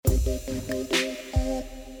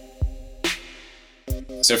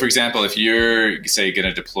So for example, if you're, say, going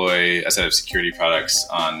to deploy a set of security products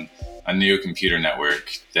on a new computer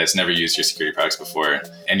network that's never used your security products before,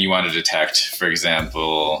 and you want to detect, for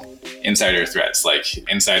example, insider threats, like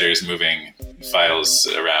insiders moving files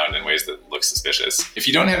around in ways that look suspicious. If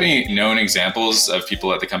you don't have any known examples of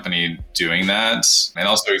people at the company doing that, and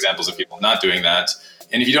also examples of people not doing that,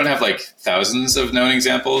 and if you don't have like thousands of known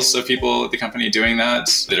examples of people at the company doing that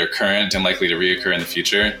are current and likely to reoccur in the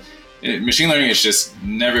future, machine learning is just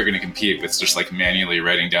never going to compete with just like manually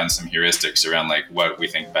writing down some heuristics around like what we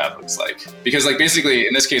think bad looks like. Because like basically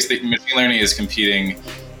in this case, the machine learning is competing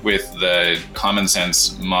with the common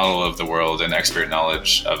sense model of the world and expert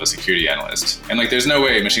knowledge of a security analyst. And like there's no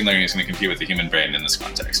way machine learning is going to compete with the human brain in this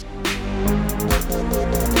context.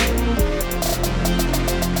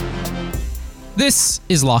 This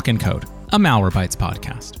is Lock and Code, a Malwarebytes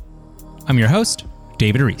podcast. I'm your host,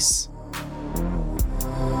 David Rees.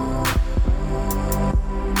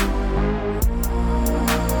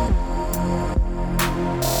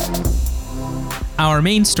 Our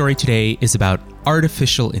main story today is about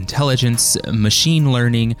artificial intelligence, machine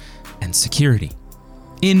learning, and security.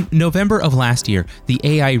 In November of last year, the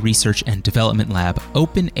AI research and development lab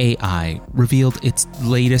OpenAI revealed its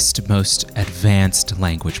latest, most advanced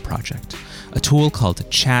language project, a tool called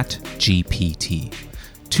ChatGPT.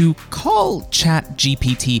 To call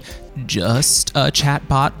ChatGPT just a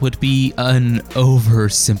chatbot would be an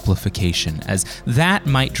oversimplification, as that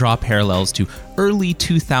might draw parallels to early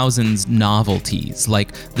 2000s novelties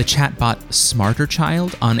like the chatbot Smarter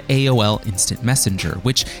Child on AOL Instant Messenger,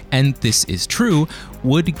 which, and this is true,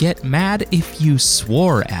 would get mad if you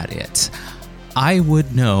swore at it. I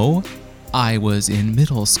would know. I was in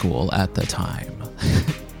middle school at the time.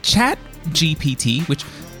 ChatGPT, which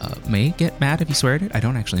may get mad if you swear at it, I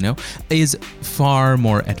don't actually know, is far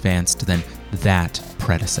more advanced than that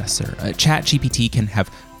predecessor. ChatGPT can have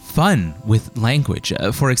fun with language.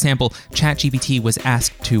 For example, ChatGPT was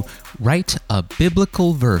asked to write a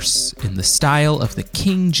biblical verse in the style of the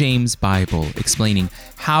King James Bible, explaining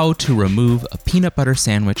how to remove a peanut butter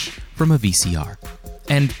sandwich from a VCR.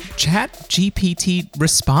 And ChatGPT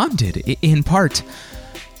responded, in part.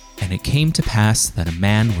 And it came to pass that a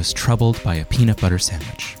man was troubled by a peanut butter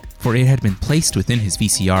sandwich, for it had been placed within his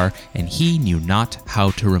VCR, and he knew not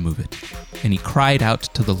how to remove it. And he cried out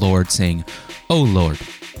to the Lord, saying, "O Lord,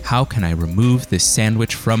 how can I remove this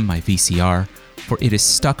sandwich from my VCR? For it is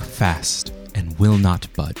stuck fast and will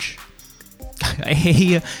not budge."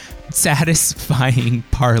 A satisfying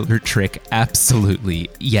parlor trick,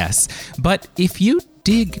 absolutely, yes. But if you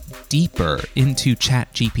dig deeper into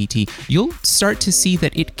ChatGPT, you'll start to see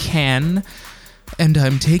that it can, and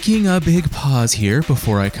I'm taking a big pause here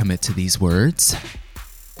before I commit to these words,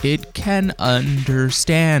 it can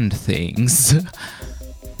understand things.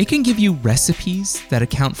 It can give you recipes that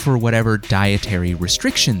account for whatever dietary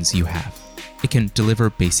restrictions you have. It can deliver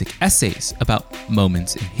basic essays about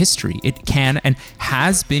moments in history. It can and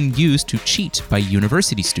has been used to cheat by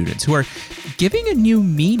university students who are giving a new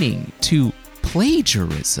meaning to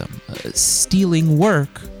plagiarism, stealing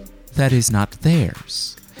work that is not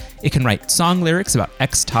theirs. It can write song lyrics about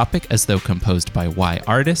X topic as though composed by Y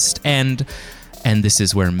artist, and this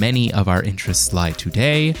is where many of our interests lie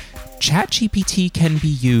today, ChatGPT can be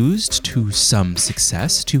used to some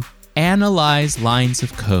success to analyze lines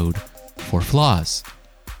of code for flaws.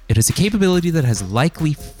 It is a capability that has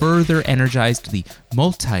likely further energized the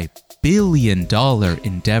multi-billion-dollar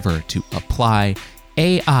endeavor to apply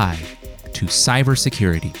AI to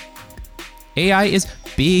cybersecurity. AI is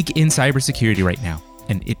big in cybersecurity right now,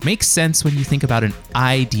 and it makes sense when you think about an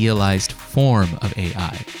idealized form of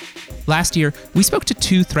AI. Last year, we spoke to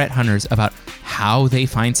two threat hunters about how they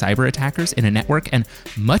find cyber attackers in a network, and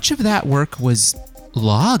much of that work was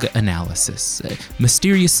log analysis,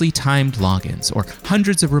 mysteriously timed logins, or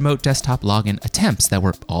hundreds of remote desktop login attempts that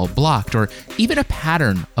were all blocked, or even a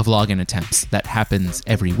pattern of login attempts that happens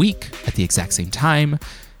every week at the exact same time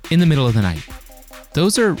in the middle of the night.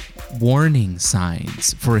 Those are warning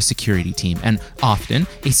signs for a security team, and often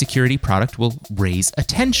a security product will raise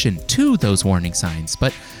attention to those warning signs.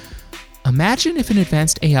 But imagine if an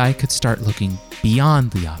advanced AI could start looking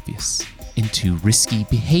beyond the obvious into risky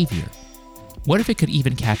behavior. What if it could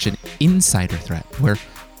even catch an insider threat where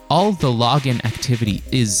all the login activity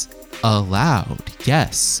is allowed,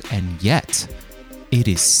 yes, and yet it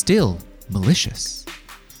is still malicious?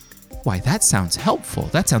 Why, that sounds helpful.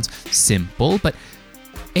 That sounds simple, but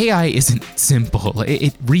AI isn't simple.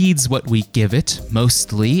 It reads what we give it,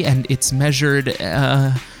 mostly, and it's measured,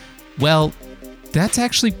 well, that's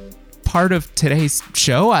actually part of today's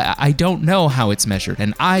show. I don't know how it's measured,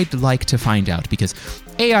 and I'd like to find out because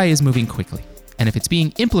AI is moving quickly. And if it's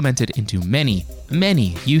being implemented into many,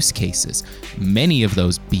 many use cases, many of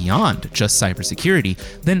those beyond just cybersecurity,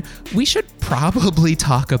 then we should probably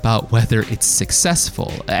talk about whether it's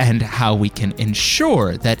successful and how we can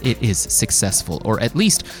ensure that it is successful, or at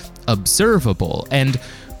least observable, and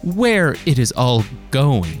where it is all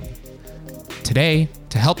going. Today,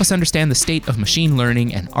 to help us understand the state of machine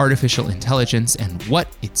learning and artificial intelligence and what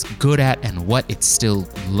it's good at and what it's still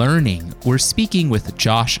learning, we're speaking with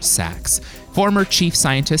Josh Sachs, former chief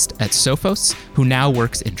scientist at Sophos, who now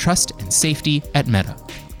works in trust and safety at Meta.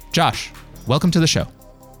 Josh, welcome to the show.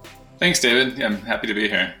 Thanks, David. I'm happy to be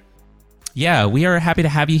here. Yeah, we are happy to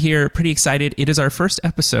have you here. Pretty excited. It is our first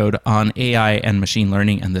episode on AI and machine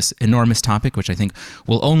learning and this enormous topic, which I think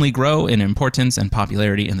will only grow in importance and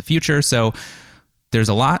popularity in the future. So there's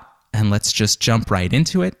a lot, and let's just jump right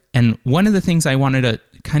into it. And one of the things I wanted to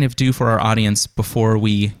kind of do for our audience before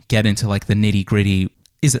we get into like the nitty-gritty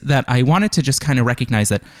is that I wanted to just kind of recognize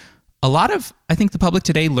that a lot of, I think the public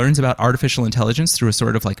today learns about artificial intelligence through a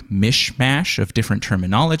sort of like mishmash of different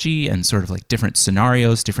terminology and sort of like different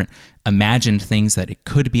scenarios, different imagined things that it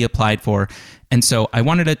could be applied for. And so I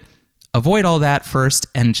wanted to avoid all that first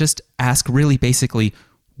and just ask really basically,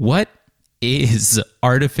 what is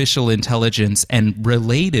artificial intelligence, and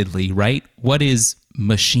relatedly, right, what is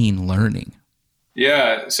machine learning?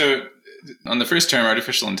 Yeah, so on the first term,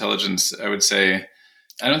 artificial intelligence, I would say,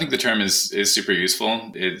 I don't think the term is super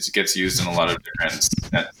useful. It gets used in a lot of different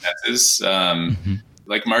senses.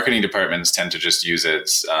 Like marketing departments tend to just use it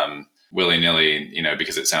willy-nilly,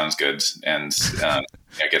 because it sounds good and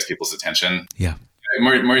it gets people's attention. Yeah.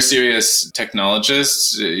 More serious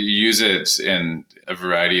technologists use it in a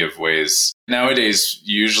variety of ways. Nowadays,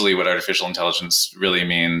 usually what artificial intelligence really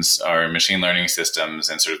means are machine learning systems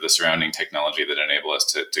and sort of the surrounding technology that enable us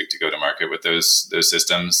to go to market with those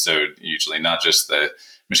systems. So usually not just the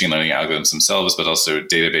machine learning algorithms themselves, but also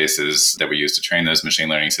databases that we use to train those machine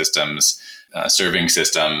learning systems, serving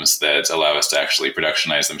systems that allow us to actually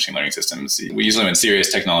productionize the machine learning systems. We usually, when serious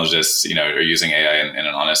technologists, are using AI in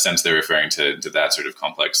an honest sense, they're referring to that sort of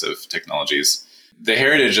complex of technologies. The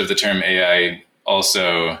heritage of the term AI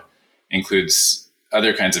also includes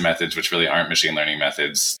other kinds of methods which really aren't machine learning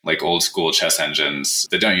methods, like old school chess engines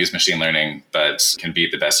that don't use machine learning, but can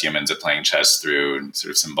beat the best humans at playing chess through sort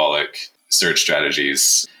of symbolic search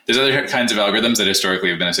strategies. There's other kinds of algorithms that historically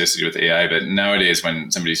have been associated with AI, but nowadays when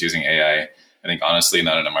somebody's using AI, I think honestly,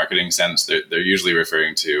 not in a marketing sense, they're usually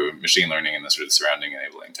referring to machine learning and the sort of surrounding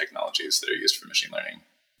enabling technologies that are used for machine learning.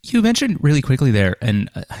 You mentioned really quickly there, and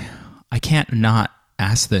I can't not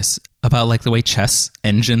ask this about like the way chess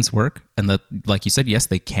engines work, and that, like you said, yes,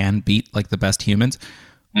 they can beat like the best humans.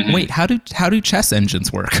 Mm-hmm. Wait, how do chess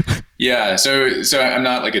engines work? Yeah, so I'm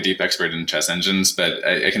not like a deep expert in chess engines, but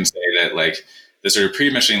I can say that like the sort of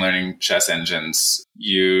pre-machine learning chess engines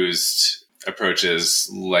used approaches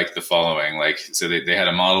like the following. Like, so they had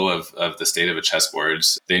a model of the state of a chessboard.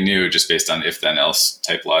 They knew just based on if then else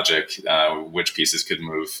type logic, which pieces could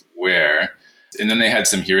move where. And then they had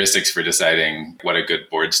some heuristics for deciding what a good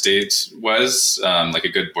board state was. Like a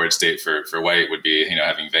good board state for white would be,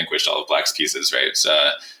 having vanquished all of black's pieces, right?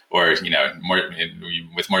 Or, more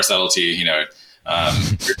with more subtlety,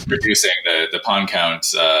 reducing the pawn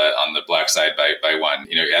count on the black side by one,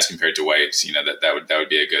 as compared to white, that would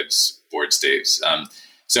be a good board state.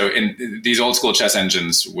 So in these old school chess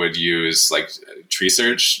engines would use like tree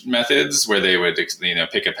search methods where they would,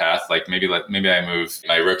 pick a path, like maybe I move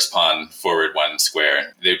my rook's pawn forward one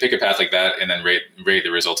square. They would pick a path like that and then rate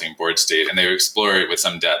the resulting board state. And they would explore it with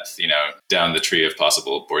some depth, down the tree of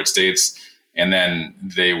possible board states. And then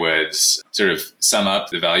they would sort of sum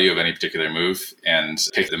up the value of any particular move and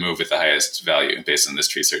pick the move with the highest value based on this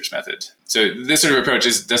tree search method. So this sort of approach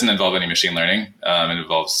doesn't involve any machine learning. It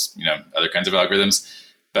involves, other kinds of algorithms.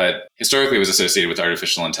 But historically, it was associated with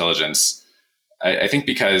artificial intelligence. I think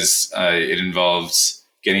because it involves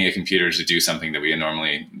getting a computer to do something that we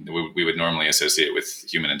would normally associate with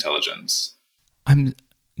human intelligence. I'm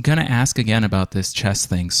gonna ask again about this chess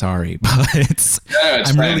thing. Sorry, but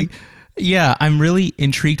I'm really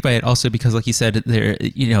intrigued by it. Also, because, like you said,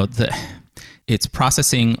 it's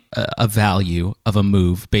processing a value of a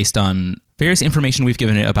move based on various information we've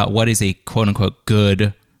given it about what is a quote unquote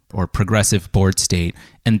good or progressive board state.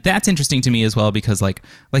 And that's interesting to me as well, because like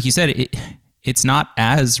you said, it's not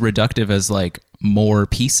as reductive as like more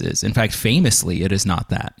pieces. In fact, famously, it is not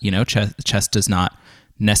that, chess does not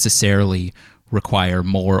necessarily require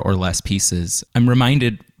more or less pieces. I'm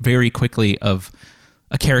reminded very quickly of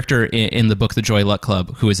a character in the book The Joy Luck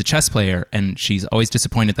Club who is a chess player, and she's always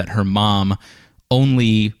disappointed that her mom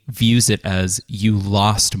only views it as you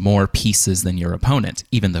lost more pieces than your opponent,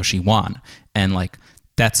 even though she won. And like,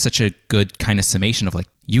 that's such a good kind of summation of like,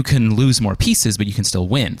 you can lose more pieces, but you can still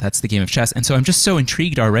win. That's the game of chess. And so I'm just so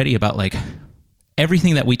intrigued already about like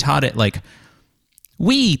everything that we taught it, like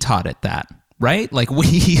we taught it that, right? Like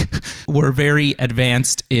we were very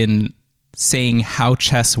advanced in saying how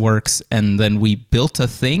chess works, and then we built a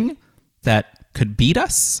thing that could beat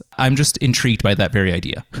us. I'm just intrigued by that very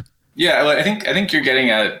idea. Yeah, well, I think you're getting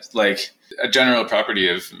at like a general property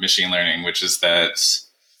of machine learning, which is that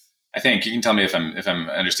I think you can tell me if I'm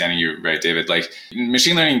understanding you right, David. Like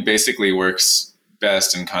machine learning basically works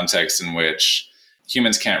best in contexts in which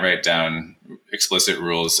humans can't write down explicit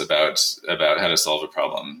rules about how to solve a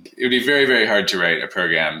problem. It would be very, very hard to write a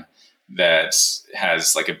program that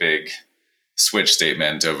has like a big switch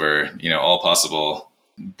statement over, all possible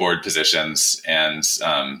board positions and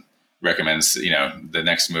recommends, the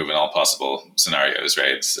next move in all possible scenarios,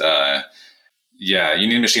 right? Yeah, you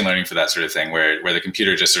need machine learning for that sort of thing where the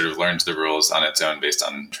computer just sort of learns the rules on its own based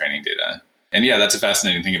on training data. And yeah, that's a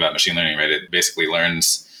fascinating thing about machine learning, right? It basically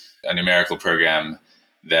learns a numerical program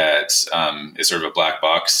that is sort of a black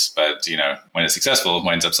box, but when it's successful,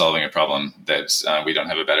 winds up solving a problem that we don't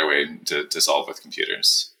have a better way to solve with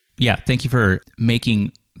computers. Yeah, thank you for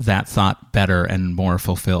making that thought better and more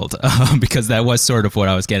fulfilled, because that was sort of what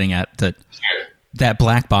I was getting at, that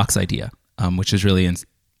black box idea, which is really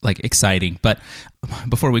exciting. But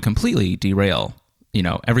before we completely derail,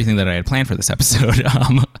 everything that I had planned for this episode,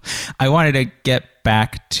 I wanted to get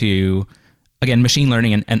back to, again, machine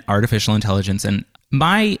learning and artificial intelligence. And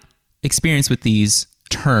my experience with these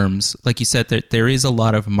terms, like you said, that there is a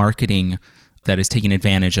lot of marketing that is taking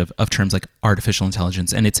advantage of terms like artificial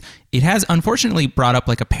intelligence. And it has unfortunately brought up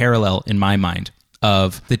like a parallel in my mind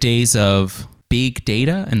of the days of big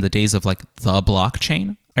data and the days of like the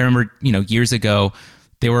blockchain. I remember, years ago,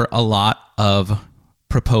 there were a lot of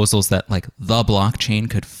proposals that like the blockchain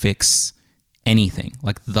could fix anything.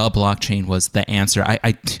 Like the blockchain was the answer.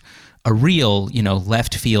 A real,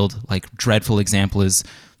 left field, like dreadful example is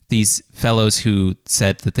these fellows who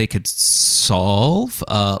said that they could solve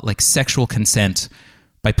like sexual consent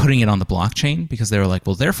by putting it on the blockchain, because they were like,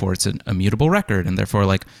 well, therefore it's an immutable record, and therefore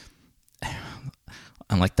like,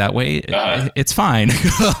 I'm like, that way it's fine.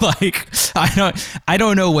 Like I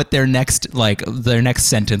don't know what their next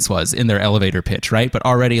sentence was in their elevator pitch, right? But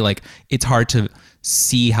already like it's hard to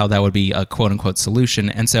see how that would be a quote unquote solution.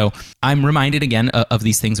 And so I'm reminded again of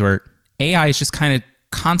these things where AI is just kind of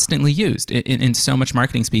constantly used in so much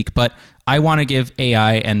marketing speak, but I want to give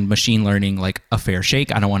AI and machine learning like a fair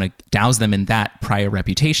shake. I don't want to douse them in that prior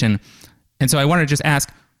reputation. And so I want to just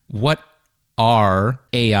ask, what are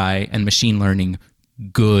AI and machine learning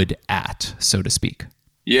good at, so to speak?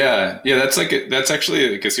 Yeah, that's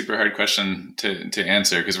actually like a super hard question to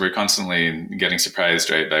answer, because we're constantly getting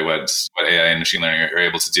surprised, right, by what AI and machine learning are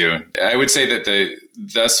able to do. I would say that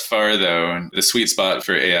thus far, though, the sweet spot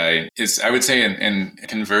for AI is, I would say, in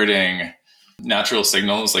converting natural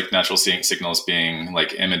signals, like natural signals being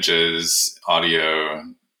like images, audio,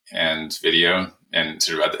 and video, and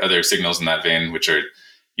sort of other signals in that vein, which are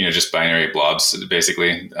just binary blobs,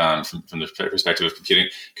 basically, from the perspective of computing,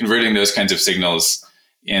 converting those kinds of signals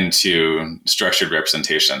into structured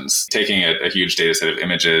representations, taking a huge data set of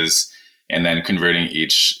images and then converting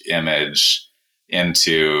each image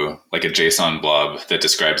into like a JSON blob that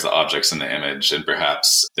describes the objects in the image and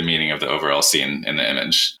perhaps the meaning of the overall scene in the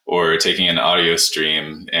image, or taking an audio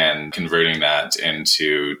stream and converting that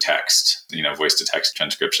into text, voice to text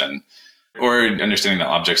transcription, or understanding the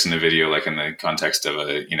objects in the video, like in the context of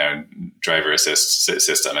a, driver assist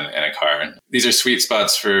system in a car. These are sweet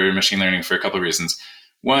spots for machine learning for a couple of reasons.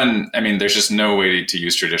 One, there's just no way to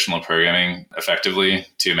use traditional programming effectively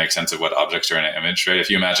to make sense of what objects are in an image, right?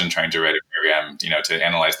 If you imagine trying to write a program, to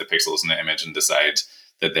analyze the pixels in the image and decide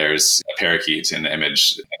that there's a parakeet in the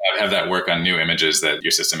image, and have that work on new images that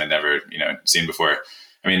your system had never, seen before.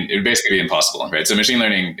 It would basically be impossible, right? So machine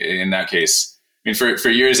learning in that case, for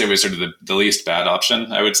years, it was sort of the least bad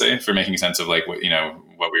option, I would say, for making sense of like what we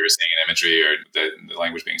were seeing in imagery or the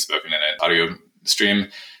language being spoken in an audio stream.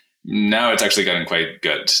 Now it's actually gotten quite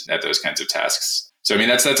good at those kinds of tasks. So,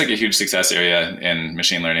 that's like a huge success area in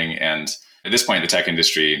machine learning. And at this point, the tech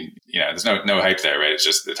industry, there's no hype there, right? It's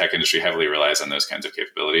just the tech industry heavily relies on those kinds of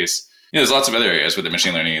capabilities. There's lots of other areas where the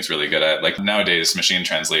machine learning is really good at. Like nowadays, machine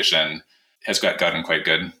translation has gotten quite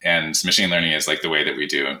good. And machine learning is like the way that we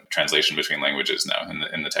do translation between languages now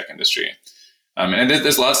in the tech industry. And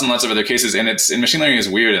there's lots and lots of other cases. And machine learning is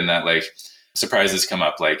weird in that like surprises come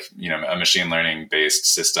up, like, a machine learning based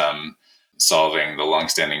system solving the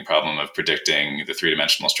longstanding problem of predicting the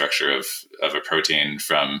three-dimensional structure of a protein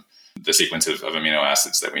from the sequence of amino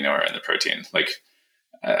acids that we know are in the protein. Like,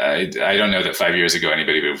 I don't know that 5 years ago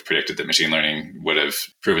anybody would have predicted that machine learning would have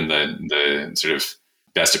proven the sort of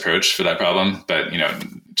best approach for that problem, but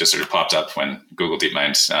just sort of popped up when Google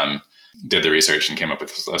DeepMind did the research and came up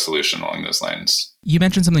with a solution along those lines. You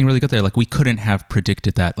mentioned something really good there. Like, we couldn't have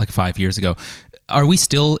predicted that like 5 years ago. Are we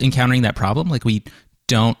still encountering that problem? Like, we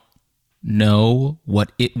don't know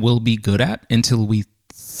what it will be good at until we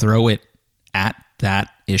throw it at that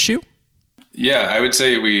issue? Yeah, I would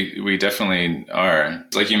say we definitely are.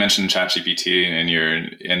 Like you mentioned ChatGPT in your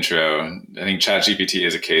intro, I think ChatGPT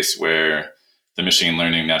is a case where the machine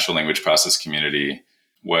learning natural language process community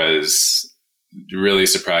was really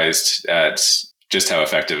surprised at just how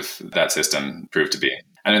effective that system proved to be.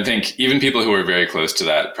 And I think even people who are very close to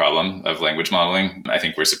that problem of language modeling, I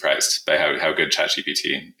think we're surprised by how good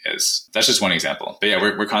ChatGPT is. That's just one example. But yeah,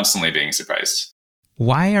 we're constantly being surprised.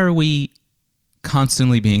 Why are we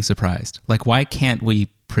constantly being surprised? Like, why can't we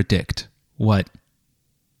predict what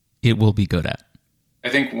it will be good at? I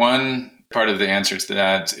think one part of the answer to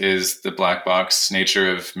that is the black box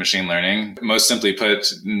nature of machine learning. Most simply put,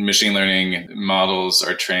 machine learning models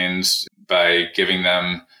are trained by giving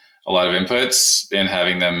them a lot of inputs and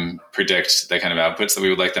having them predict the kind of outputs that we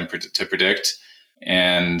would like them to predict.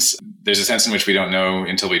 And there's a sense in which we don't know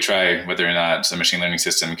until we try whether or not a machine learning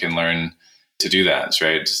system can learn to do that,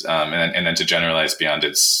 right? And then to generalize beyond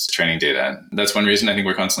its training data. That's one reason I think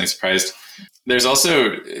we're constantly surprised. There's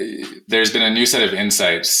been a new set of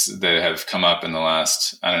insights that have come up in the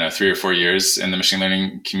last, 3 or 4 years in the machine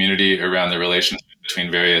learning community around the relationship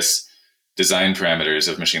between various design parameters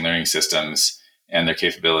of machine learning systems and their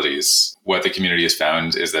capabilities. What the community has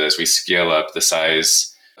found is that as we scale up the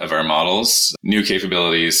size of our models, new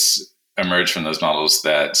capabilities emerge from those models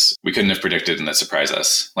that we couldn't have predicted and that surprise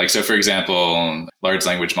us. Like, so for example, large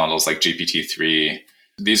language models like GPT-3,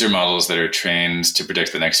 these are models that are trained to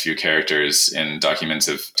predict the next few characters in documents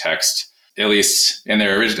of text, at least in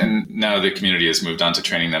their original. And now the community has moved on to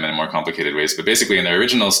training them in more complicated ways. But basically in their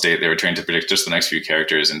original state, they were trained to predict just the next few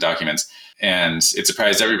characters in documents. And it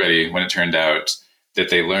surprised everybody when it turned out that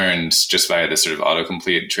they learned just via this sort of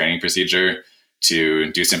autocomplete training procedure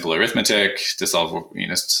to do simple arithmetic, to solve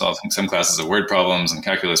some classes of word problems and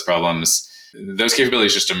calculus problems. Those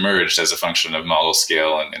capabilities just emerged as a function of model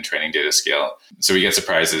scale and training data scale. So we get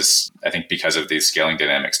surprises, I think, because of these scaling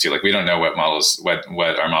dynamics too. Like, we don't know what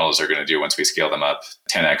our models are going to do once we scale them up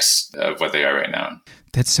 10x of what they are right now.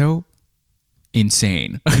 That's so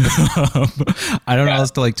insane. I don't know how else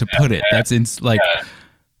to put it. That's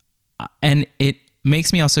and it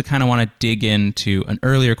makes me also kind of want to dig into an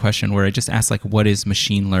earlier question where I just asked, like, what is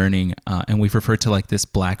machine learning? And we've referred to like this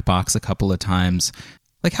black box a couple of times.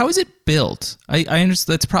 Like, how is it built? I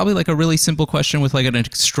understand that's probably like a really simple question with like an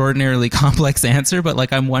extraordinarily complex answer, but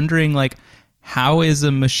like, I'm wondering, like, how is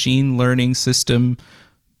a machine learning system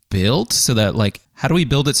built so that, like, how do we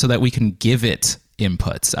build it so that we can give it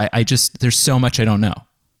inputs? I just, there's so much I don't know.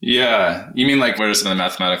 Yeah. You mean like, what are some of the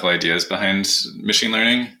mathematical ideas behind machine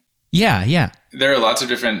learning? Yeah. There are lots of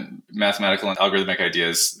different mathematical and algorithmic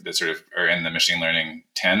ideas that sort of are in the machine learning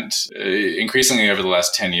tent. Increasingly over the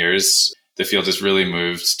last 10 years, the field has really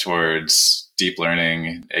moved towards deep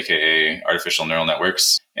learning, aka artificial neural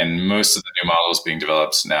networks. And most of the new models being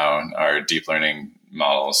developed now are deep learning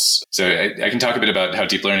models. So I can talk a bit about how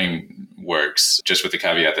deep learning works, just with the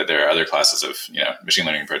caveat that there are other classes of machine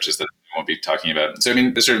learning approaches that I won't be talking about. So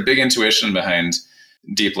the sort of big intuition behind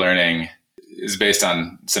deep learning is based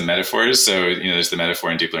on some metaphors. So, there's the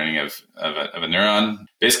metaphor in deep learning of a neuron.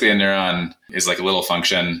 Basically, a neuron is like a little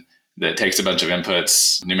function that takes a bunch of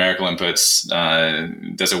inputs, numerical inputs,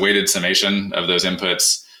 does a weighted summation of those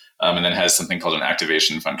inputs, and then has something called an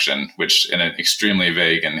activation function, which in an extremely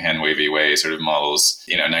vague and hand-wavy way sort of models,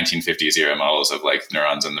 1950s era models of like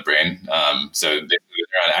neurons in the brain. So the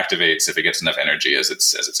neuron activates if it gets enough energy as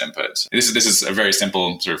its input. This is a very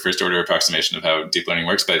simple sort of first order approximation of how deep learning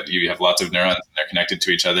works, but you have lots of neurons and they're connected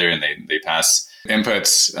to each other and they pass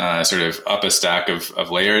inputs sort of up a stack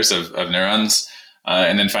of layers of neurons.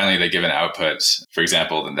 And then finally, they give an output. For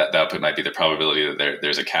example, that output might be the probability that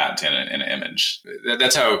there's a cat in an image.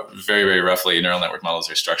 That's how very, very roughly neural network models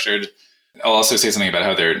are structured. I'll also say something about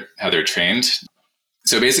how they're trained.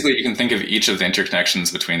 So basically, you can think of each of the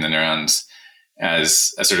interconnections between the neurons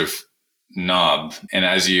as a sort of knob. And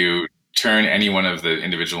as you turn any one of the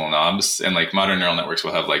individual knobs, and like modern neural networks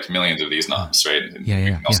will have like millions of these knobs, right?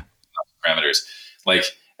 Yeah. Parameters. Like,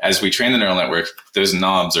 as we train the neural network, those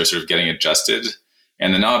knobs are sort of getting adjusted.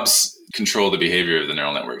 And the knobs control the behavior of the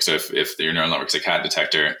neural network. So if your neural network's a cat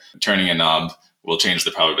detector, turning a knob will change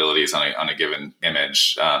the probabilities on a given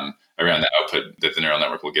image around the output that the neural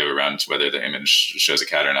network will give around whether the image shows a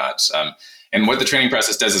cat or not. And what the training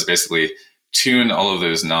process does is basically tune all of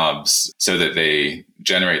those knobs so that they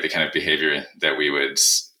generate the kind of behavior that we would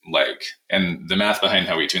like. And the math behind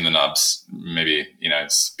how we tune the knobs, maybe,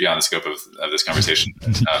 it's beyond the scope of this conversation.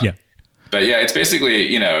 Yeah. But yeah, it's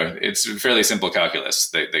basically, it's fairly simple calculus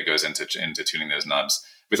that goes into tuning those knobs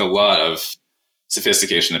with a lot of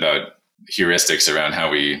sophistication about heuristics around how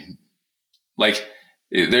we,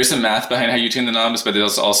 there's some math behind how you tune the knobs, but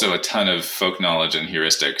there's also a ton of folk knowledge and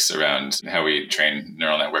heuristics around how we train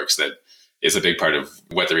neural networks that is a big part of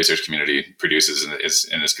what the research community produces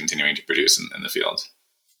and is continuing to produce in the field.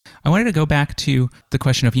 I wanted to go back to the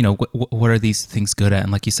question of, what are these things good at?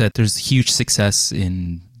 And like you said, there's huge success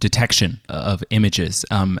in detection of images.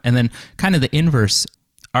 And then kind of the inverse,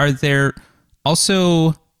 are there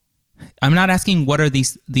also, I'm not asking what are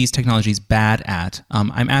these technologies bad at.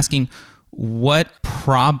 I'm asking what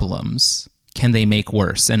problems can they make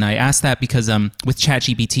worse? And I ask that because with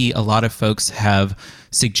ChatGPT, a lot of folks have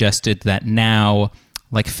suggested that now,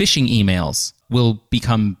 like phishing emails will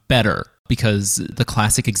become better because the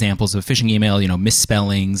classic examples of phishing email,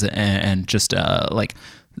 misspellings and just like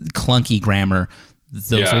clunky grammar,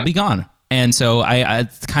 those will be gone. And so I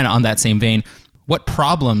kind of on that same vein, what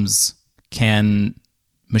problems can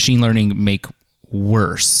machine learning make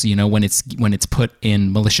worse, when it's put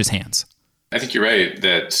in malicious hands? I think you're right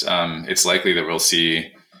that it's likely that we'll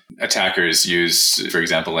see attackers use, for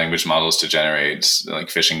example, language models to generate like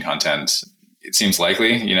phishing content. It seems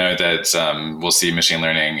likely, that we'll see machine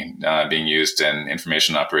learning being used in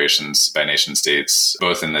information operations by nation states,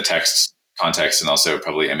 both in the text context and also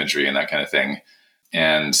probably imagery and that kind of thing.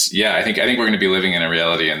 And yeah, I think we're going to be living in a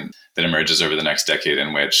reality that emerges over the next decade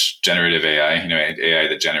in which generative AI, AI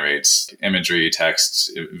that generates imagery,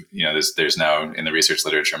 text, there's now in the research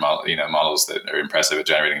literature, models that are impressive at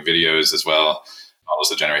generating videos as well, models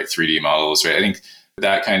that generate 3D models, right? I think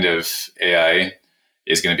that kind of AI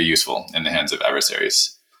is going to be useful in the hands of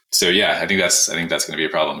adversaries. So yeah, I think that's going to be a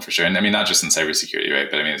problem for sure. And I mean, not just in cybersecurity, right?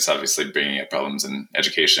 But I mean, it's obviously bringing up problems in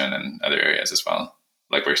education and other areas as well,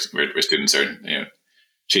 like where students are,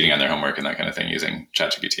 cheating on their homework and that kind of thing using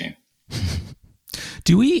ChatGPT.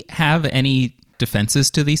 Do we have any defenses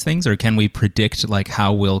to these things, or can we predict like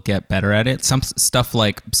how we'll get better at it? Some stuff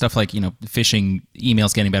like phishing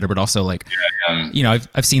emails getting better, but also like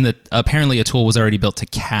I've seen that apparently a tool was already built to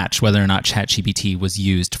catch whether or not ChatGPT was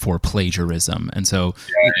used for plagiarism, and so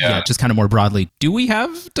just kind of more broadly, do we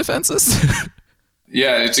have defenses?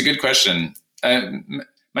 Yeah, it's a good question.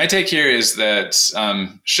 My take here is that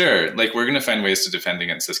sure, like we're going to find ways to defend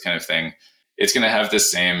against this kind of thing. It's going to have the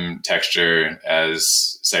same texture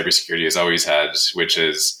as cybersecurity has always had, which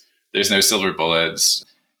is there's no silver bullets.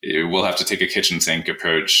 We'll have to take a kitchen sink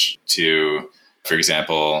approach to, for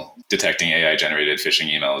example, detecting AI-generated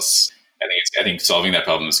phishing emails. I think solving that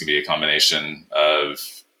problem is going to be a combination of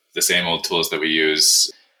the same old tools that we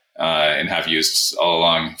use and have used all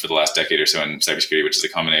along for the last decade or so in cybersecurity, which is a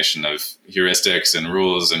combination of heuristics and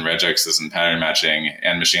rules and regexes and pattern matching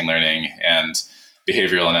and machine learning and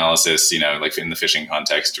behavioral analysis, like in the phishing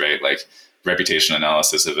context, right? Like reputation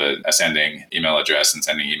analysis of a sending email address and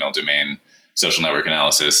sending email domain, social network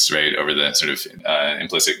analysis, right, over the sort of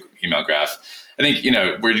implicit email graph. I think,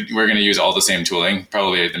 we're going to use all the same tooling.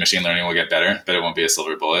 Probably the machine learning will get better, but it won't be a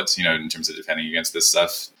silver bullet, in terms of defending against this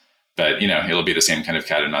stuff. But, it'll be the same kind of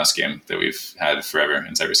cat and mouse game that we've had forever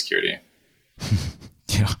in cybersecurity.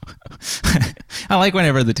 Yeah. I like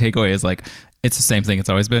whenever the takeaway is like, it's the same thing it's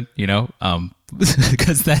always been,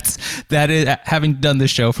 because that is, having done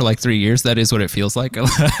this show for like 3 years, that is what it feels like.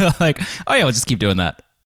 Like, oh yeah, we'll just keep doing that.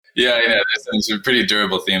 Yeah, there's some pretty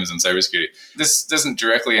durable themes in cybersecurity. This doesn't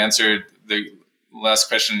directly answer the last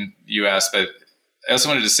question you asked, but I also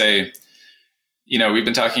wanted to say, we've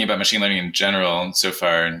been talking about machine learning in general so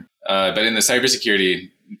far, but in the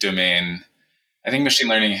cybersecurity domain, I think machine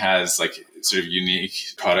learning has like sort of unique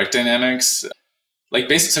product dynamics. So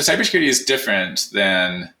cybersecurity is different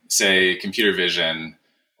than, say, computer vision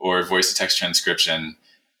or voice-to-text transcription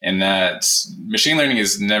in that machine learning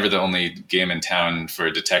is never the only game in town for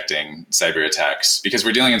detecting cyber attacks, because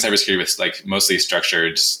we're dealing in cybersecurity with like mostly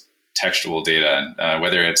structured textual data,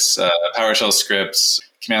 whether it's PowerShell scripts,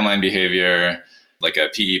 command line behavior, like a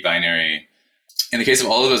PE binary. In the case of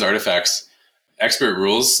all of those artifacts, expert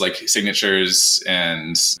rules like signatures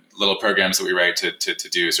and little programs that we write to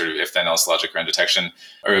do sort of if then else logic around detection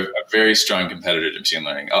are a very strong competitor to machine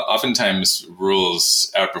learning. Oftentimes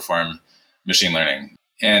rules outperform machine learning.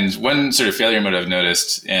 And one sort of failure mode I've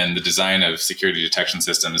noticed in the design of security detection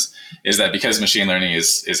systems is that because machine learning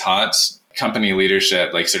is hot, company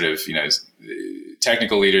leadership, like sort of,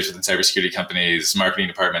 technical leaders within cybersecurity companies, marketing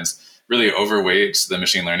departments, really overweight the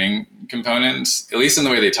machine learning component, at least in the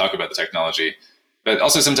way they talk about the technology, but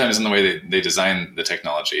also sometimes in the way they design the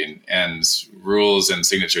technology, and rules and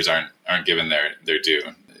signatures aren't given their due.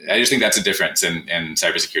 I just think that's a difference in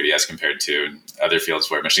cybersecurity as compared to other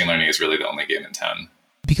fields where machine learning is really the only game in town.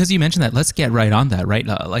 Because you mentioned that, let's get right on that, right?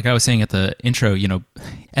 Like I was saying at the intro,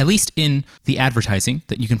 at least in the advertising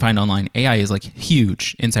that you can find online, AI is like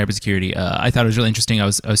huge in cybersecurity. I thought it was really interesting. I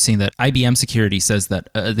was seeing that IBM Security says that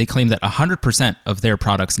they claim that 100% of their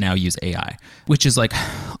products now use AI, which is like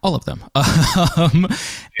all of them.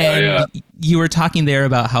 You were talking there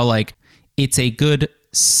about how like it's a good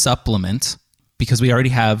supplement because we already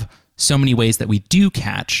have so many ways that we do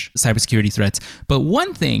catch cybersecurity threats. But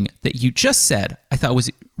one thing that you just said I thought was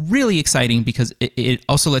really exciting because it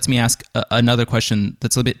also lets me ask another question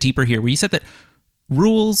that's a bit deeper here, where you said that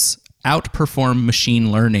rules outperform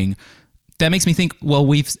machine learning. That makes me think, well,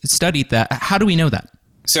 we've studied that. How do we know that?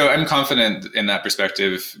 So I'm confident in that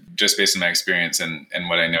perspective, just based on my experience and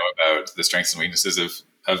what I know about the strengths and weaknesses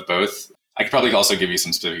of both. I could probably also give you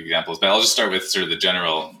some specific examples, but I'll just start with sort of the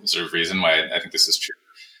general sort of reason why I think this is true.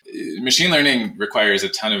 Machine learning requires a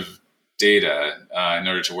ton of data in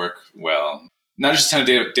order to work well. Not just a ton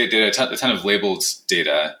of data, a ton of labeled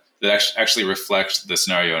data that actually reflect the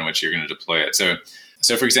scenario in which you're going to deploy it.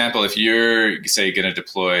 So for example, if you're, say, going to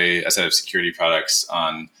deploy a set of security products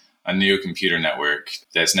on a new computer network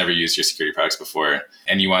that's never used your security products before,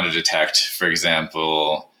 and you want to detect, for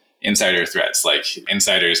example, insider threats, like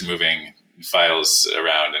insiders moving files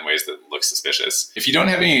around in ways that look suspicious. If you don't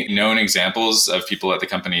have any known examples of people at the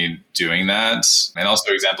company doing that, and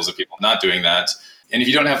also examples of people not doing that, and if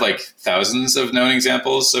you don't have like thousands of known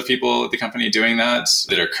examples of people at the company doing that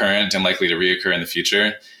are current and likely to reoccur in the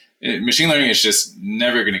future, machine learning is just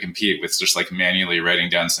never going to compete with just like manually writing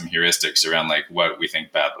down some heuristics around like what we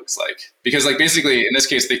think bad looks like. Because like basically in this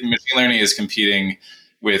case, the machine learning is competing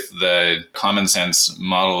with the common sense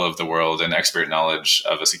model of the world and expert knowledge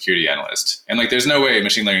of a security analyst. And like, there's no way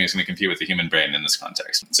machine learning is going to compete with the human brain in this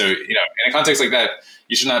context. So, in a context like that,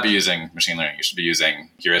 you should not be using machine learning. You should be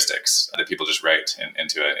using heuristics that people just write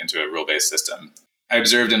into a rule-based system. I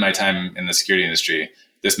observed in my time in the security industry,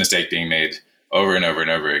 this mistake being made over and over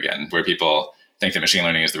and over again, where people think that machine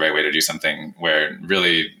learning is the right way to do something, where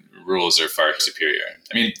really rules are far superior.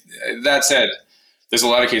 I mean, that said, there's a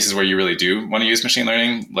lot of cases where you really do want to use machine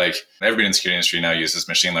learning. Like everybody in the security industry now uses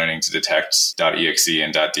machine learning to detect .exe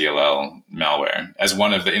and .dll malware as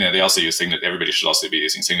one of the, they also use everybody should also be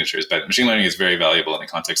using signatures, but machine learning is very valuable in a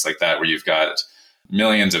context like that, where you've got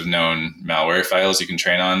millions of known malware files you can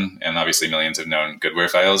train on, and obviously millions of known goodware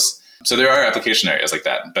files. So there are application areas like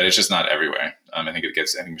that, but it's just not everywhere. I think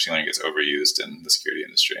machine learning gets overused in the security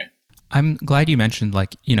industry. I'm glad you mentioned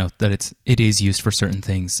that it is used for certain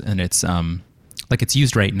things, and it's it's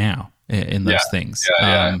used right now in those things.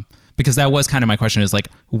 Because that was kind of my question, is like,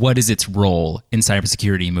 what is its role in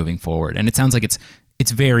cybersecurity moving forward? And it sounds like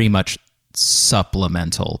it's very much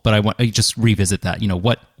supplemental, but I want to just revisit that.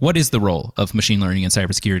 What is the role of machine learning in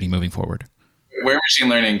cybersecurity moving forward? Where machine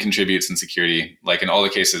learning contributes in security, like in all the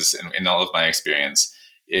cases, in all of my experience,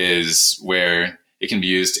 is where it can be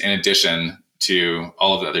used in addition to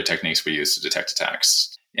all of the other techniques we use to detect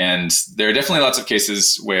attacks. And there are definitely lots of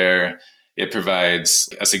cases where it provides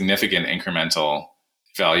a significant incremental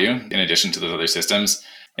value in addition to those other systems.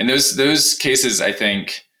 And those cases, I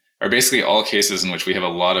think, are basically all cases in which we have a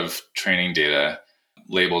lot of training data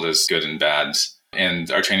labeled as good and bad. And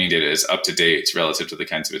our training data is up to date relative to the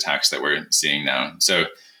kinds of attacks that we're seeing now. So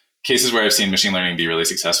cases where I've seen machine learning be really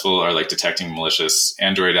successful are like detecting malicious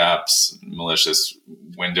Android apps, malicious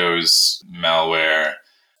Windows malware.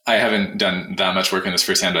 I haven't done that much work on this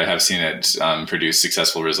firsthand, but I have seen it produce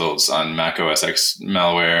successful results on Mac OS X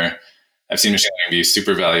malware. I've seen machine learning be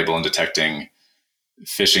super valuable in detecting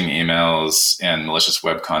phishing emails and malicious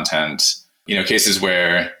web content. Cases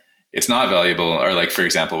where it's not valuable are like, for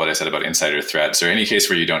example, what I said about insider threats, or any case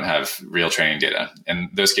where you don't have real training data. In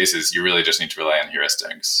those cases, you really just need to rely on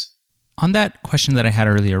heuristics. On that question that I had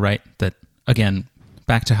earlier, right, that again,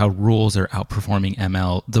 back to how rules are outperforming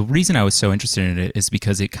ML, the reason I was so interested in it is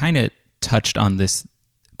because it kind of touched on this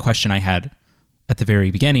question I had at the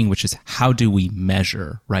very beginning, which is how do we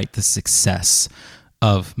measure, right, the success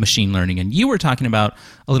of machine learning? And you were talking about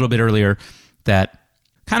a little bit earlier that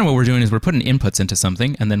kind of what we're doing is we're putting inputs into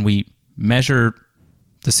something, and then we measure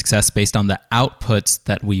the success based on the outputs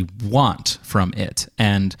that we want from it.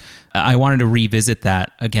 And I wanted to revisit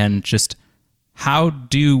that again, just how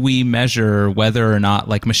do we measure whether or not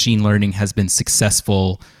like machine learning has been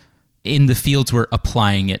successful in the fields we're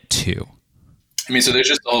applying it to? I mean, so there's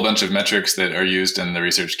just a whole bunch of metrics that are used in the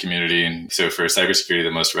research community. And so for cybersecurity, the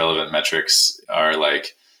most relevant metrics are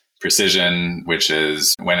like precision, which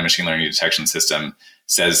is when a machine learning detection system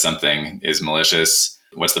says something is malicious,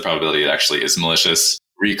 what's the probability it actually is malicious?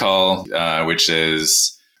 Recall, which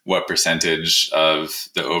is what percentage of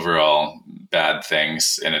the overall bad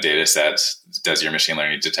things in a data set does your machine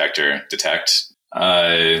learning detector detect?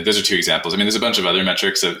 Those are two examples. I mean, there's a bunch of other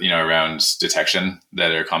metrics of, around detection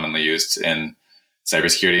that are commonly used in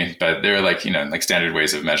cybersecurity, but there are like standard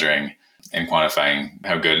ways of measuring and quantifying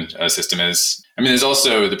how good a system is. I mean, there's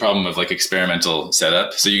also the problem of like experimental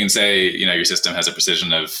setup. So you can say, your system has a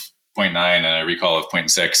precision of 0.9 and a recall of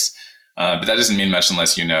 0.6, but that doesn't mean much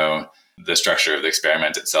unless you know the structure of the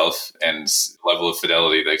experiment itself and level of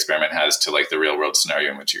fidelity the experiment has to like the real world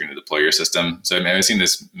scenario in which you're going to deploy your system. So I mean, I've seen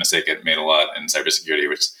this mistake get made a lot in cybersecurity,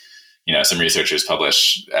 which, some researchers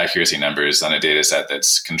publish accuracy numbers on a data set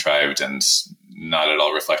that's contrived and not at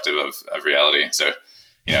all reflective of reality. So,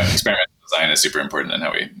 experimental design is super important in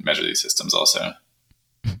how we measure these systems also.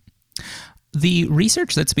 The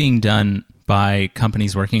research that's being done by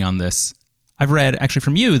companies working on this, I've read actually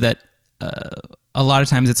from you that a lot of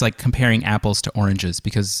times it's like comparing apples to oranges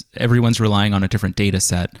because everyone's relying on a different data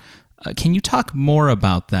set. Can you talk more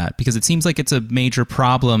about that? Because it seems like it's a major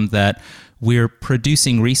problem that we're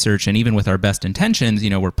producing research, and even with our best intentions,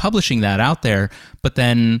 we're publishing that out there, but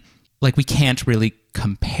then like we can't really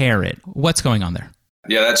compare it. What's going on there?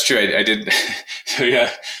 Yeah, that's true. I did. So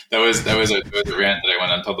yeah, that was a rant that I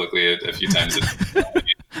went on publicly a few times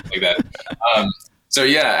like that. So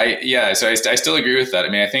I still agree with that. I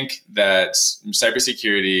mean, I think that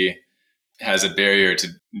cybersecurity has a barrier to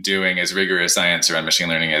doing as rigorous science around machine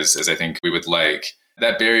learning as I think we would like.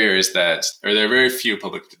 That barrier is that, or there are very few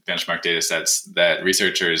public benchmark data sets that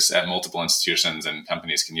researchers at multiple institutions and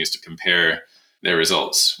companies can use to compare their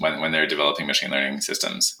results when they're developing machine learning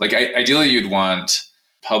systems. Like ideally, you'd want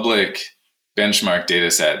public benchmark data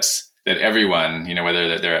sets that everyone,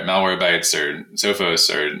 whether they're at Malwarebytes or Sophos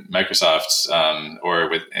or Microsoft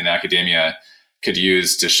or in academia, could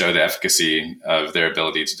use to show the efficacy of their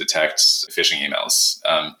ability to detect phishing emails.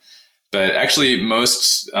 But actually,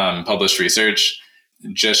 most published research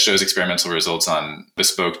just shows experimental results on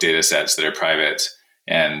bespoke data sets that are private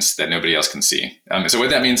and that nobody else can see. So what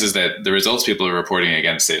that means is that the results people are reporting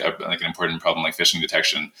against, say, like an important problem like phishing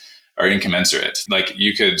detection, are incommensurate. Like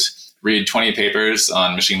you could read 20 papers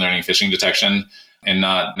on machine learning phishing detection and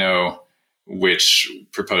not know which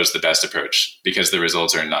propose the best approach because the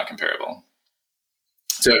results are not comparable.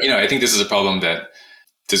 So, I think this is a problem that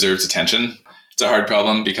deserves attention. It's a hard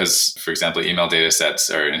problem because, for example, email data sets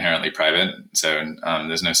are inherently private. So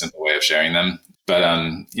there's no simple way of sharing them. But,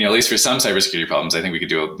 at least for some cybersecurity problems, I think we could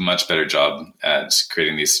do a much better job at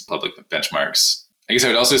creating these public benchmarks. I guess I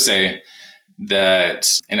would also say that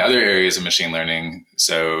in other areas of machine learning,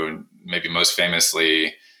 so maybe most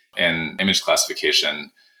famously in image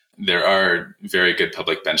classification, there are very good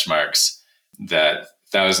public benchmarks that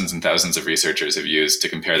thousands and thousands of researchers have used to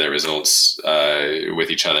compare their results with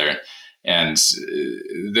each other. And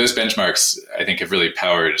those benchmarks, I think, have really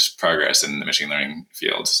powered progress in the machine learning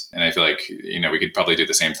field. And I feel like, we could probably do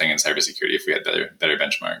the same thing in cybersecurity if we had better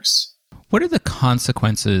benchmarks. What are the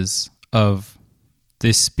consequences of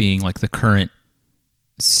this being like the current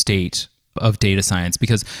state of data science?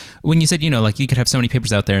 Because when you said, like you could have so many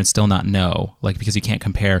papers out there and still not know, like because you can't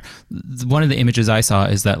compare, one of the images I saw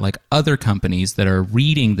is that like other companies that are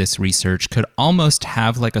reading this research could almost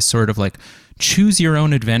have like a sort of like choose your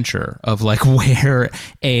own adventure of like where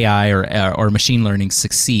AI or machine learning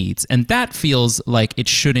succeeds. And that feels like it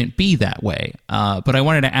shouldn't be that way. But I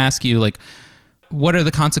wanted to ask you, like, what are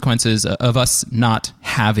the consequences of us not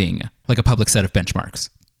having like a public set of benchmarks?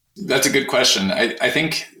 That's a good question. I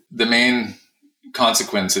think the main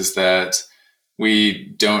consequence is that we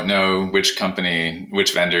don't know which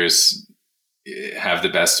vendors have the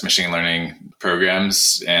best machine learning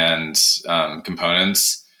programs and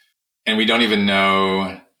components. And we don't even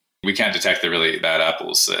know, we can't detect the really bad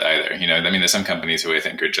apples either. There's some companies who I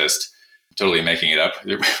think are just totally making it up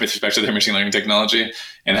with respect to their machine learning technology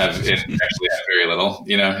and actually have very little,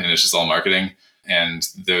 and it's just all marketing. And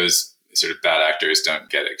those sort of bad actors don't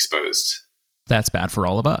get exposed. That's bad for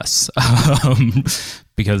all of us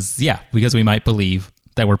because we might believe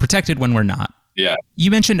that we're protected when we're not. Yeah. You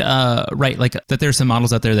mentioned, like that there's some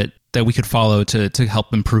models out there that we could follow to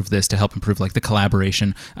help improve this, to help improve like the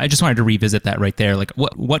collaboration. I just wanted to revisit that right there. Like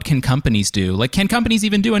what can companies do? Like, can companies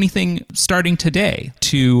even do anything starting today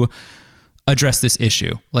to address this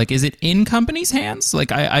issue? Like, is it in companies' hands?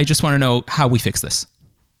 Like, I just want to know how we fix this.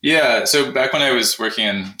 Yeah. So back when I was working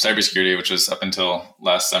in cybersecurity, which was up until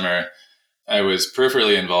last summer, I was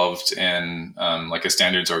peripherally involved in like a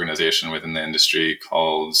standards organization within the industry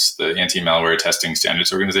called the Anti-Malware Testing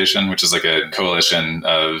Standards Organization, which is like a coalition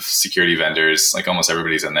of security vendors, like almost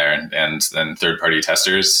everybody's in there, and then third-party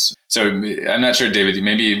testers. So I'm not sure, David,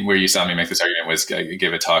 maybe where you saw me make this argument was I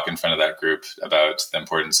gave a talk in front of that group about the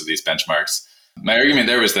importance of these benchmarks. My argument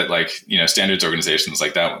there was that, like, standards organizations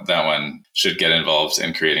like that one should get involved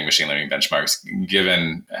in creating machine learning benchmarks,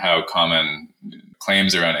 given how common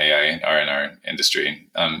claims around AI are in our industry.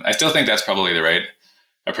 I still think that's probably the right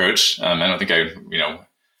approach. I don't think I,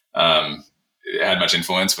 had much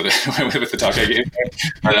influence with the talk I gave,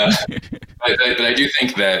 but I do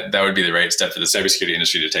think that would be the right step for the cybersecurity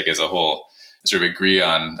industry to take as a whole. Sort of agree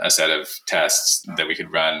on a set of tests that we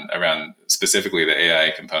could run around specifically the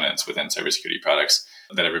AI components within cybersecurity products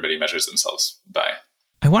that everybody measures themselves by.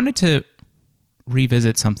 I wanted to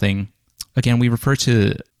revisit something. Again, we refer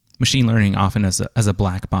to machine learning often as a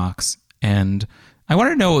black box. And I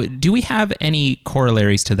want to know, do we have any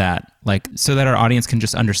corollaries to that, like, so that our audience can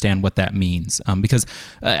just understand what that means? Because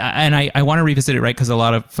I want to revisit it, right? Because a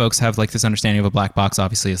lot of folks have like this understanding of a black box,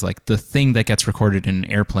 obviously, is like the thing that gets recorded in an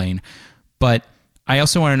airplane. But I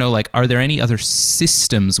also want to know, like, are there any other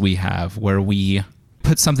systems we have where we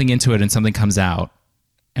put something into it and something comes out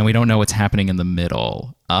and we don't know what's happening in the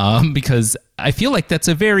middle? Because I feel like that's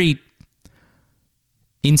a very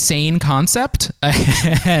insane concept,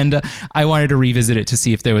 and I wanted to revisit it to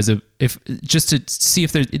see if there was do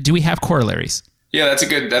we have corollaries? Yeah,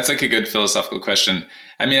 that's like a good philosophical question.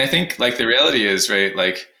 I mean, I think like the reality is, right,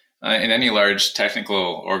 like in any large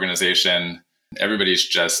technical organization, everybody's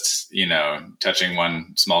just, touching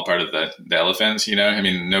one small part of the elephant, I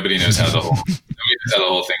mean, nobody knows how the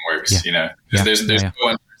whole thing works, There's no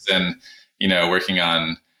one person, working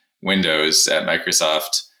on Windows at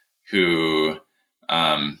Microsoft who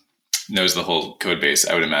knows the whole code base,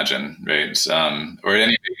 I would imagine, right? Or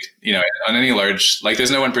any, on any large, like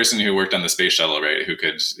there's no one person who worked on the space shuttle, right, who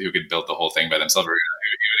could build the whole thing by themselves, or who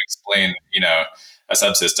would explain, a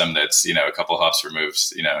subsystem that's, a couple hops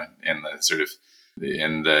removed,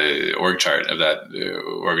 in the org chart of that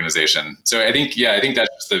organization. So I think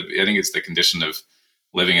that's I think it's the condition of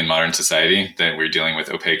living in modern society that we're dealing with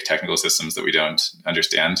opaque technical systems that we don't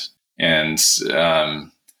understand. And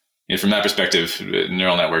from that perspective,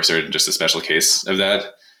 neural networks are just a special case of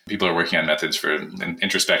that. People are working on methods for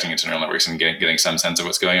introspecting into neural networks and getting some sense of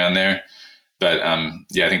what's going on there. But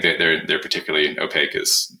I think that they're particularly opaque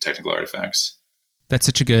as technical artifacts. That's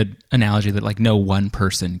such a good analogy that like no one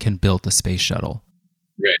person can build the space shuttle.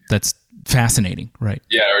 Right. That's fascinating, right?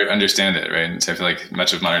 Yeah, or understand it, right? So I feel like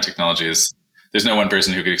much of modern technology is there's no one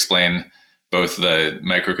person who could explain both the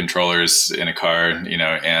microcontrollers in a car,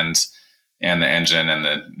 and the engine and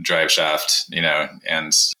the drive shaft,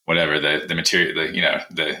 and whatever the material,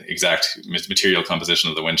 the exact material composition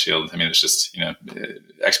of the windshield. I mean, it's just,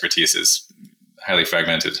 expertise is highly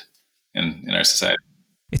fragmented in our society.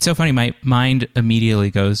 It's so funny. My mind immediately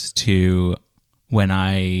goes to when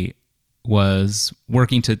I was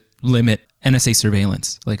working to limit NSA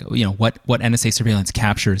surveillance, like, what NSA surveillance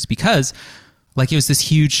captures, because like it was this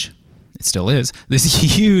huge, it still is, this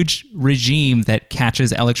huge regime that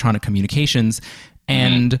catches electronic communications,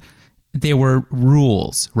 and there were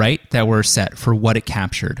rules, right, that were set for what it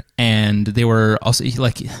captured. And they were also,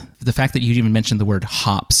 like, the fact that you even mentioned the word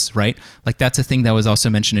hops, right? Like, that's a thing that was also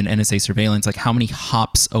mentioned in NSA surveillance, like how many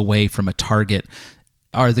hops away from a target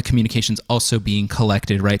are the communications also being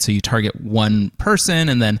collected, right? So you target one person,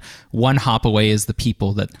 and then one hop away is the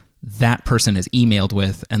people that person is emailed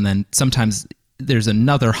with, and then sometimes there's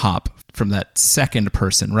another hop from that second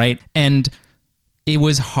person, right? And it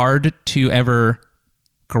was hard to ever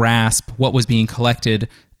grasp what was being collected,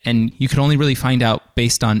 and you could only really find out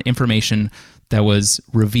based on information that was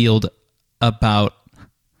revealed about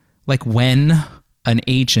like when an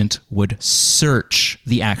agent would search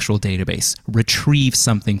the actual database, retrieve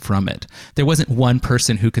something from it. There wasn't one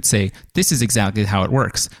person who could say, this is exactly how it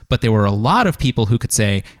works. But there were a lot of people who could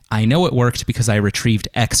say, I know it worked because I retrieved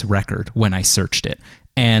X record when I searched it.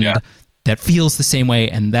 And that feels the same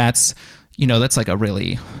way. And that's like a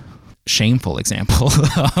really shameful example.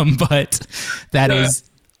 But that is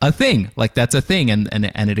a thing. Like, that's a thing, and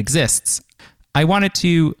it exists. I wanted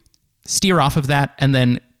to steer off of that and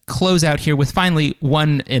then close out here with finally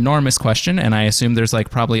one enormous question, and I assume there's like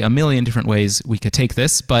probably a million different ways we could take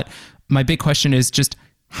this, but my big question is just,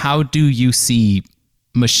 how do you see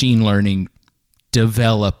machine learning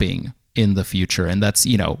developing in the future. And that's,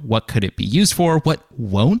 what could it be used for? What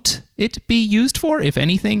won't it be used for, if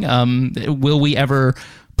anything? Will we ever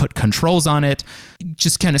put controls on it?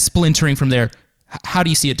 Just kind of splintering from there. How do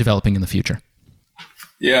you see it developing in the future?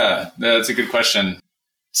 Yeah, that's a good question.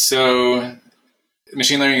 So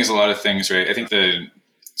machine learning is a lot of things, right? I think the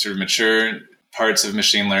sort of mature parts of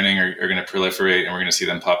machine learning are going to proliferate, and we're going to see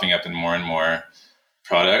them popping up in more and more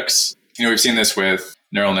products. We've seen this with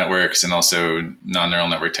neural networks and also non-neural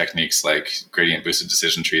network techniques like gradient boosted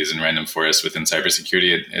decision trees and random forests within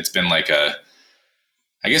cybersecurity. It's been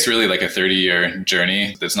really like a 30-year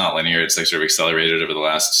journey that's not linear. It's like sort of accelerated over the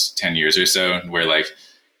last 10 years or so, where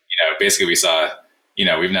basically we saw,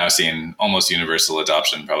 we've now seen almost universal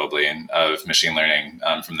adoption probably of machine learning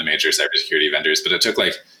from the major cybersecurity vendors, but it took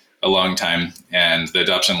a long time, and the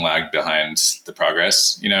adoption lagged behind the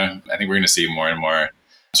progress. I think we're going to see more and more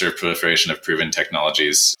sort of proliferation of proven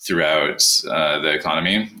technologies throughout the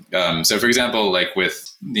economy. So for example,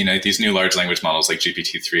 with, these new large language models like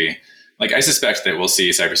GPT-3, I suspect that we'll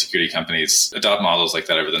see cybersecurity companies adopt models like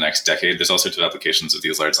that over the next decade. There's all sorts of applications of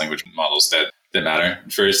these large language models that matter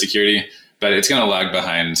for security, but it's going to lag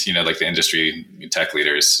behind, the industry tech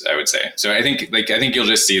leaders, I would say. So I think you'll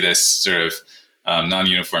just see this sort of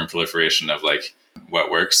non-uniform proliferation of what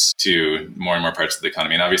works to more and more parts of the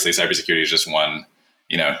economy. And obviously cybersecurity is just one,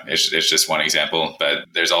 it's just one example, but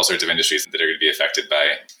there's all sorts of industries that are going to be affected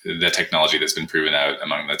by the technology that's been proven out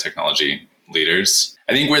among the technology leaders.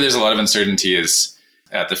 I think where there's a lot of uncertainty is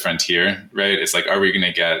at the frontier, right? It's are we going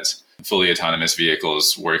to get fully autonomous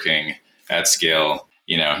vehicles working at scale,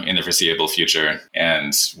 in the foreseeable future?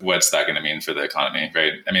 And what's that going to mean for the economy,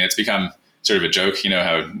 right? I mean, it's become sort of a joke,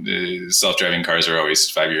 how self-driving cars are always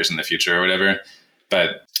 5 years in the future or whatever.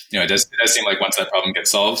 But, it does seem like once that problem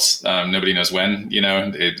gets solved, nobody knows when,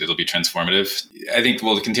 it'll be transformative. I think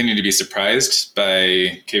we'll continue to be surprised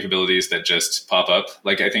by capabilities that just pop up.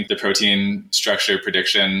 I think the protein structure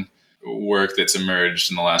prediction work that's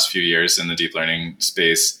emerged in the last few years in the deep learning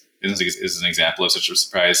space is an example of such a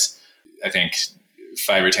surprise. I think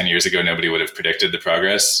 5 or 10 years ago, nobody would have predicted the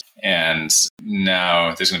progress. And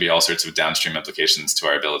now there's going to be all sorts of downstream applications to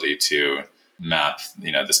our ability to map,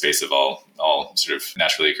 the space of all sort of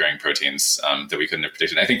naturally occurring proteins that we couldn't have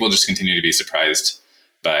predicted. I think we'll just continue to be surprised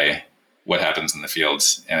by what happens in the field.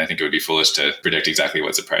 And I think it would be foolish to predict exactly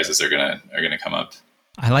what surprises are going to come up.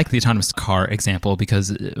 I like the autonomous car example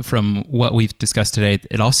because from what we've discussed today,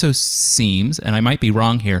 it also seems, and I might be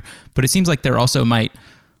wrong here, but it seems like there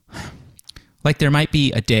might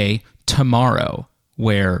be a day tomorrow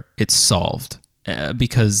where it's solved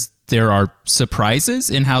because there are surprises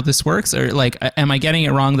in how this works. Or am I getting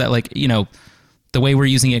it wrong that the way we're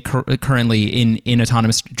using it currently in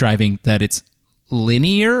autonomous driving, that it's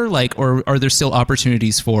linear, or are there still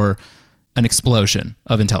opportunities for an explosion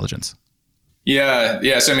of intelligence?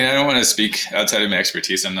 Yeah. So, I don't want to speak outside of my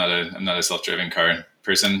expertise. I'm not a self-driving car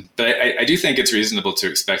person, but I do think it's reasonable to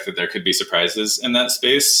expect that there could be surprises in that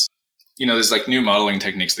space. There's new modeling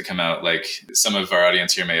techniques that come out. Some of our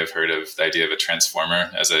audience here may have heard of the idea of a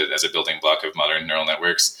transformer as a building block of modern neural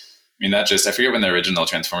networks. I forget when the original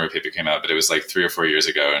transformer paper came out, but it was 3 or 4 years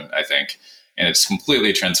ago, I think. And it's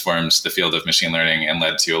completely transformed the field of machine learning and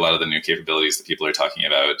led to a lot of the new capabilities that people are talking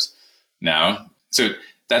about now. So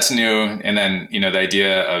that's new. And then, the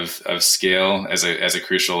idea of scale as a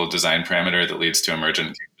crucial design parameter that leads to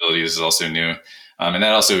emergent capabilities is also new. And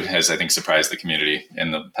that also has, I think, surprised the community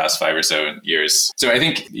in the past 5 or so years. So I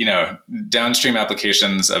think, downstream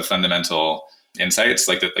applications of fundamental insights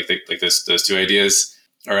like those two ideas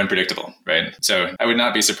are unpredictable, right? So I would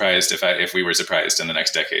not be surprised if we were surprised in the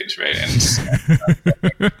next decade, right?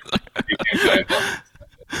 And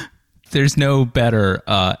there's no better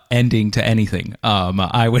ending to anything.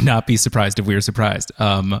 I would not be surprised if we were surprised.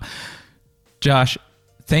 Josh,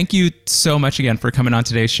 thank you so much again for coming on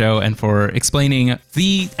today's show and for explaining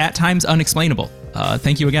the, at times, unexplainable.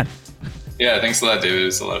 Thank you again. Yeah, thanks a lot, David. It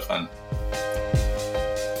was a lot of fun.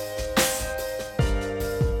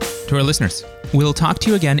 To our listeners, we'll talk to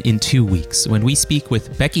you again in 2 weeks when we speak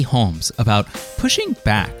with Becky Holmes about pushing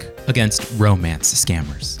back against romance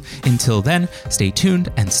scammers. Until then, stay tuned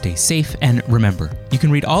and stay safe. And remember, you can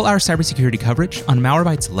read all our cybersecurity coverage on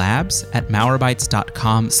Malwarebytes Labs at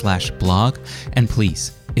malwarebytes.com/blog. And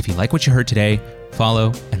please, if you like what you heard today,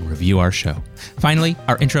 follow and review our show. Finally,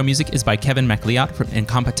 our intro music is by Kevin MacLeod from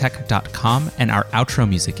Incompetech.com, and our outro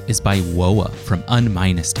music is by Woa from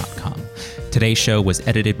Unminus.com. Today's show was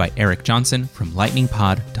edited by Eric Johnson from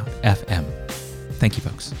lightningpod.fm. Thank you,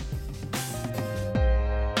 folks.